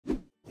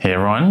Hey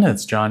everyone,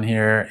 it's John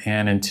here,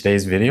 and in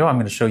today's video I'm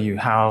going to show you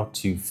how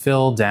to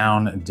fill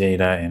down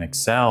data in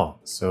Excel.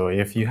 So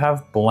if you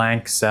have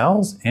blank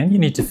cells and you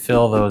need to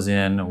fill those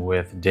in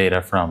with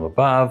data from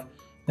above,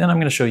 then I'm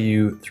going to show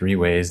you 3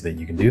 ways that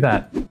you can do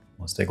that.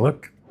 Let's take a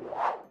look.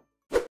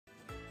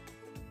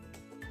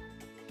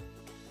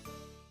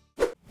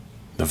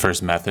 The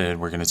first method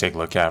we're going to take a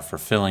look at for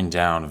filling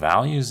down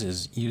values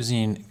is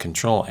using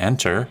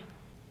Control-Enter.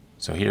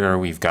 So here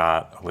we've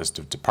got a list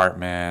of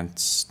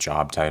departments,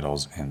 job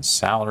titles, and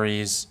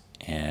salaries.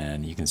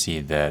 And you can see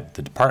that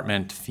the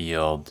department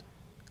field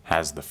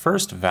has the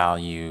first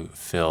value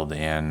filled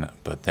in,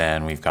 but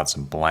then we've got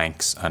some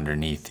blanks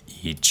underneath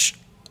each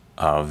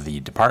of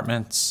the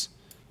departments.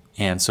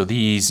 And so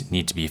these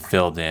need to be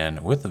filled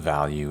in with the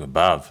value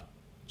above.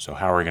 So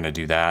how we're going to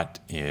do that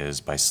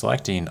is by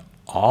selecting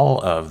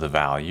all of the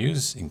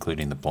values,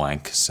 including the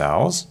blank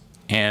cells.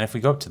 And if we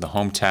go up to the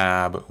Home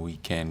tab, we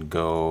can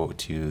go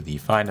to the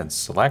Find and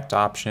Select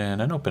option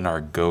and open our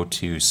Go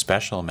to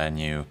Special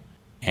menu.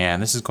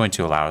 And this is going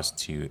to allow us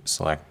to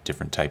select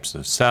different types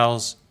of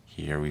cells.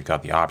 Here we've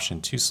got the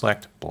option to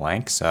select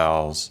blank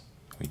cells.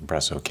 We can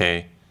press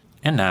OK.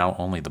 And now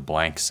only the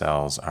blank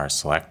cells are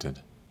selected.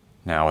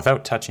 Now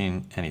without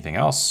touching anything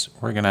else,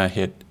 we're going to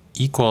hit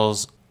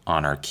equals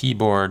on our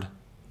keyboard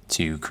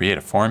to create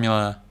a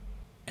formula.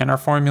 And our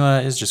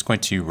formula is just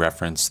going to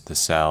reference the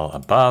cell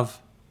above.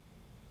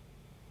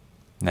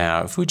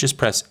 Now, if we just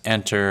press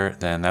enter,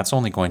 then that's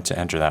only going to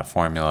enter that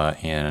formula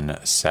in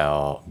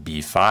cell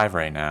B5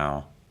 right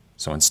now.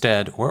 So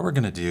instead, what we're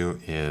going to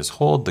do is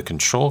hold the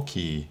control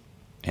key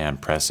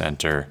and press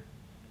enter.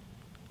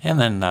 And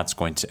then that's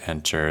going to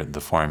enter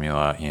the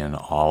formula in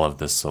all of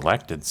the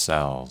selected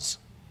cells.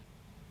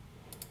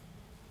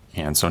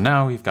 And so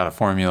now we've got a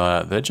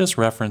formula that just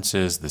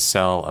references the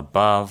cell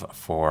above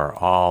for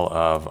all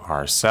of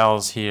our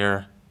cells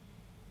here.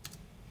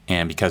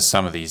 And because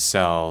some of these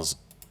cells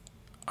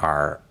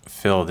are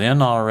filled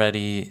in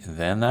already,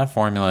 then that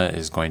formula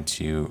is going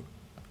to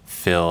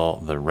fill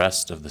the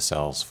rest of the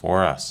cells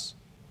for us.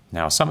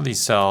 Now, some of these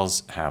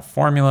cells have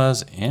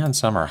formulas and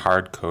some are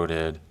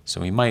hard-coded, so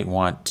we might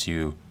want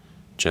to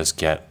just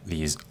get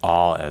these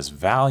all as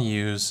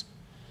values.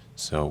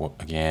 So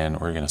again,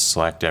 we're going to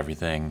select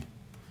everything,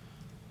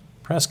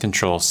 press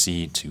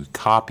Control-C to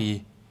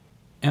copy,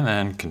 and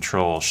then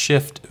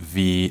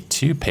Control-Shift-V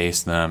to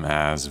paste them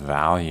as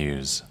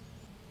values.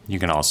 You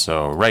can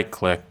also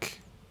right-click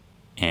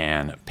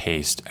and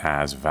paste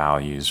as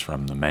values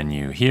from the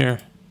menu here.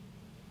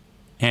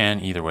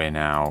 And either way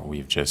now,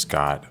 we've just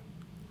got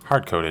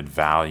hard-coded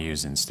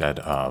values instead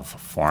of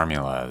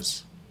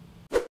formulas.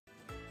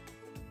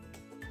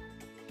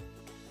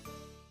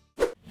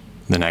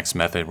 The next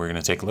method we're going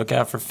to take a look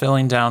at for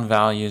filling down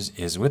values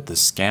is with the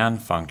scan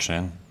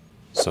function.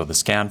 So the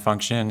scan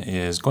function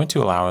is going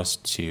to allow us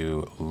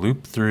to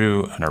loop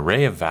through an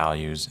array of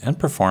values and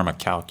perform a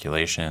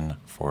calculation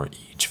for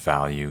each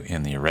value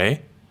in the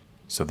array.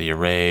 So the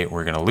array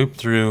we're going to loop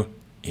through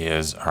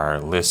is our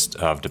list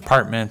of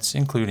departments,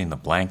 including the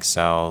blank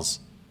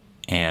cells.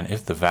 And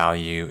if the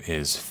value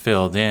is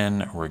filled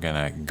in, we're going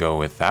to go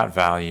with that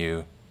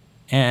value.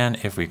 And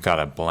if we've got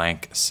a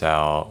blank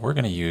cell, we're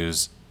going to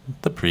use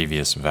the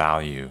previous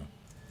value.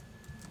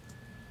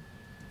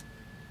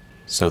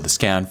 So the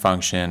scan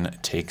function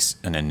takes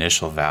an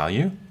initial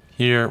value.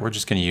 Here, we're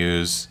just going to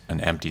use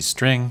an empty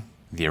string.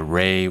 The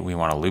array we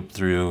want to loop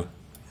through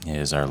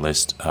is our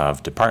list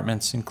of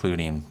departments,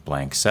 including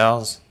blank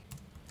cells.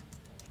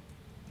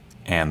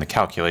 And the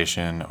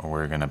calculation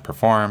we're going to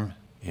perform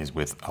is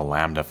with a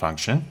lambda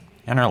function.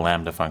 And our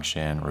lambda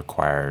function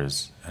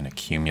requires an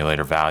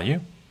accumulator value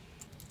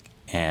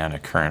and a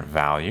current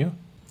value.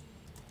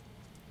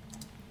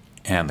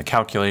 And the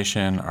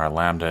calculation our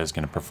lambda is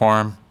going to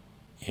perform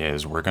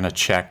is we're going to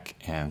check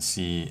and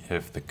see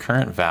if the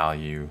current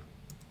value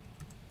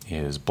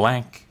is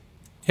blank.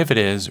 If it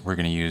is, we're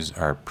going to use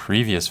our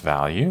previous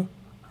value,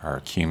 our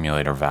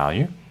accumulator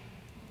value.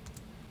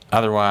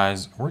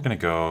 Otherwise, we're going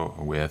to go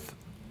with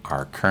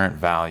our current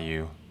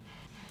value.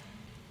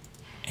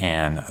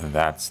 And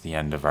that's the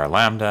end of our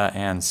lambda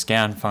and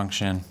scan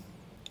function.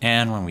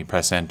 And when we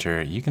press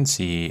enter, you can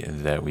see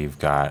that we've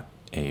got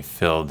a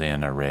filled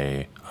in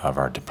array of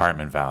our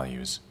department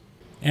values.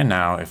 And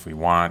now if we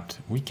want,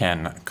 we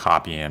can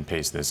copy and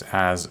paste this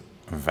as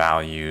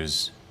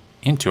values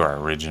into our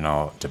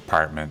original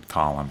department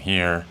column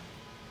here.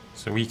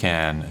 So we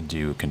can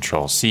do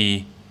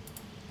Control-C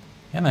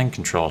and then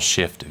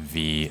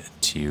Control-Shift-V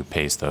to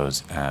paste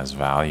those as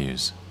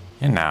values.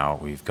 And now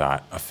we've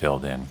got a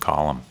filled in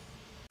column.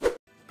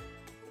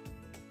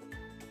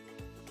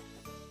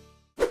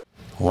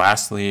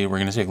 Lastly, we're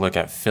going to take a look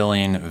at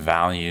filling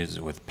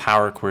values with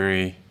Power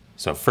Query.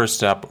 So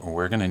first up,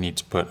 we're going to need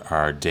to put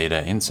our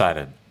data inside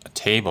a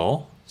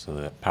table so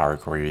that Power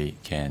Query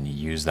can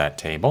use that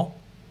table.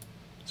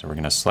 So we're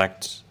going to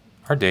select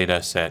our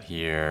data set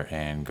here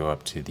and go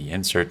up to the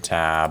Insert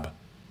tab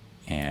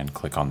and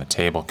click on the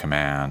Table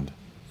command,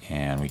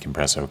 and we can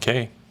press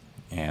OK.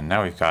 And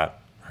now we've got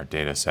our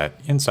data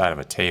set inside of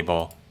a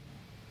table.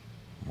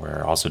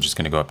 We're also just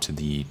going to go up to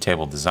the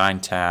Table Design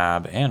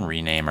tab and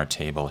rename our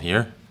table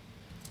here.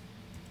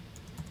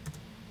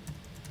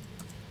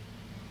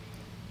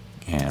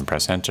 And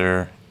press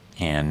enter.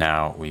 And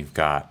now we've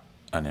got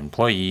an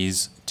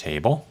employees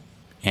table.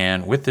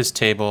 And with this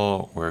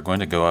table, we're going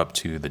to go up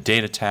to the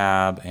Data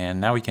tab, and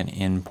now we can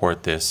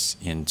import this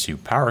into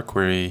Power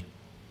Query.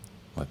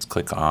 Let's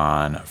click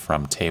on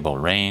From Table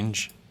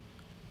Range,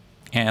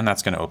 and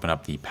that's going to open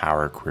up the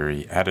Power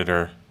Query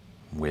editor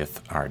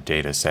with our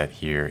data set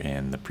here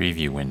in the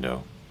preview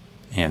window.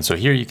 And so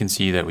here you can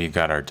see that we've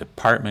got our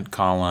department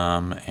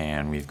column,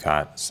 and we've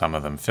got some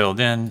of them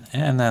filled in,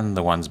 and then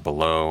the ones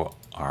below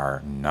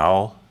are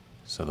null.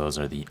 So those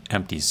are the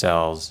empty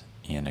cells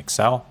in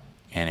Excel.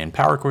 And in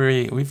Power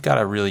Query, we've got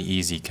a really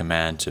easy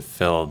command to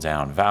fill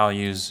down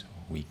values.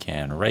 We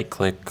can right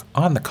click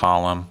on the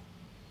column,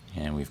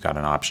 and we've got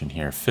an option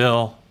here,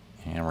 fill,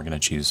 and we're going to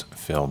choose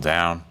fill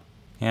down.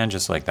 And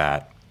just like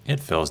that, it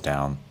fills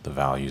down the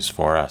values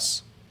for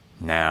us.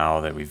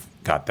 Now that we've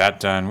got that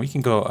done, we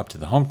can go up to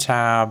the Home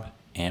tab,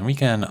 and we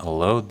can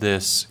load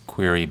this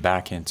query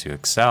back into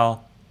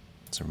Excel.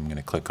 So I'm going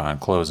to click on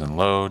Close and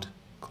Load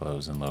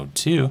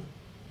to.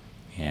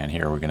 And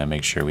here we're going to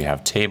make sure we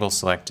have table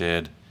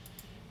selected.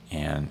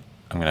 And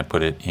I'm going to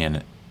put it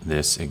in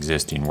this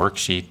existing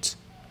worksheet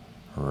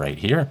right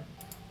here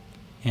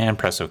and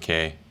press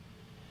OK.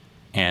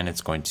 And it's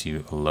going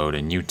to load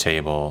a new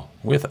table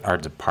with our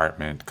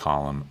department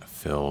column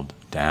filled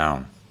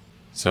down.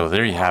 So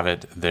there you have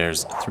it.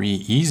 There's 3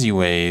 easy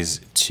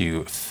ways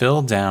to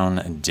fill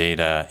down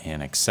data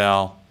in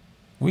Excel.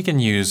 We can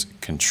use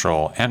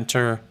Control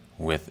Enter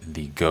with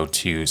the Go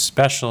To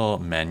Special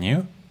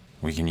menu.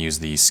 We can use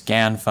the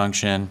Scan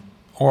function,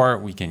 or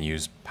we can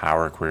use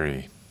Power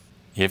Query.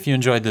 If you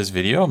enjoyed this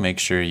video, make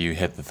sure you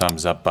hit the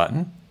thumbs up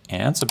button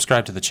and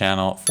subscribe to the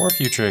channel for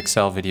future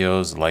Excel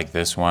videos like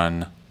this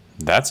one.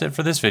 That's it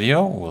for this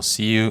video. We'll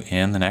see you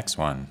in the next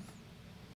one.